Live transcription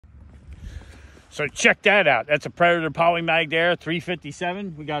So check that out. That's a Predator Polymag there,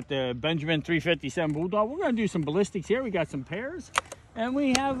 357. We got the Benjamin 357 Bulldog. We're going to do some ballistics here. We got some pairs. And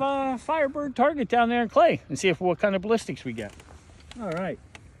we have a Firebird target down there in clay. And see what kind of ballistics we get. All right.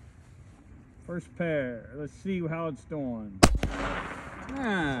 First pair. Let's see how it's doing.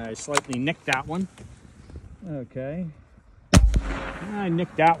 I slightly nicked that one. Okay. I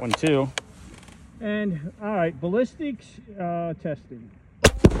nicked that one too. And, all right, ballistics testing.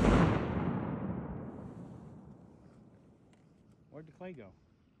 Where'd the clay go?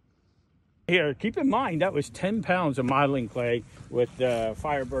 Here, keep in mind, that was 10 pounds of modeling clay with the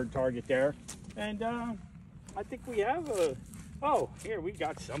Firebird target there. And I think we have a, oh, here, we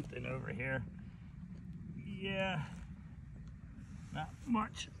got something over here. Yeah, not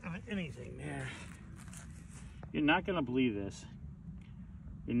much of anything there. You're not gonna believe this.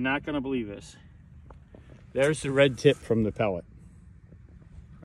 You're not gonna believe this. There's the red tip from the pellet.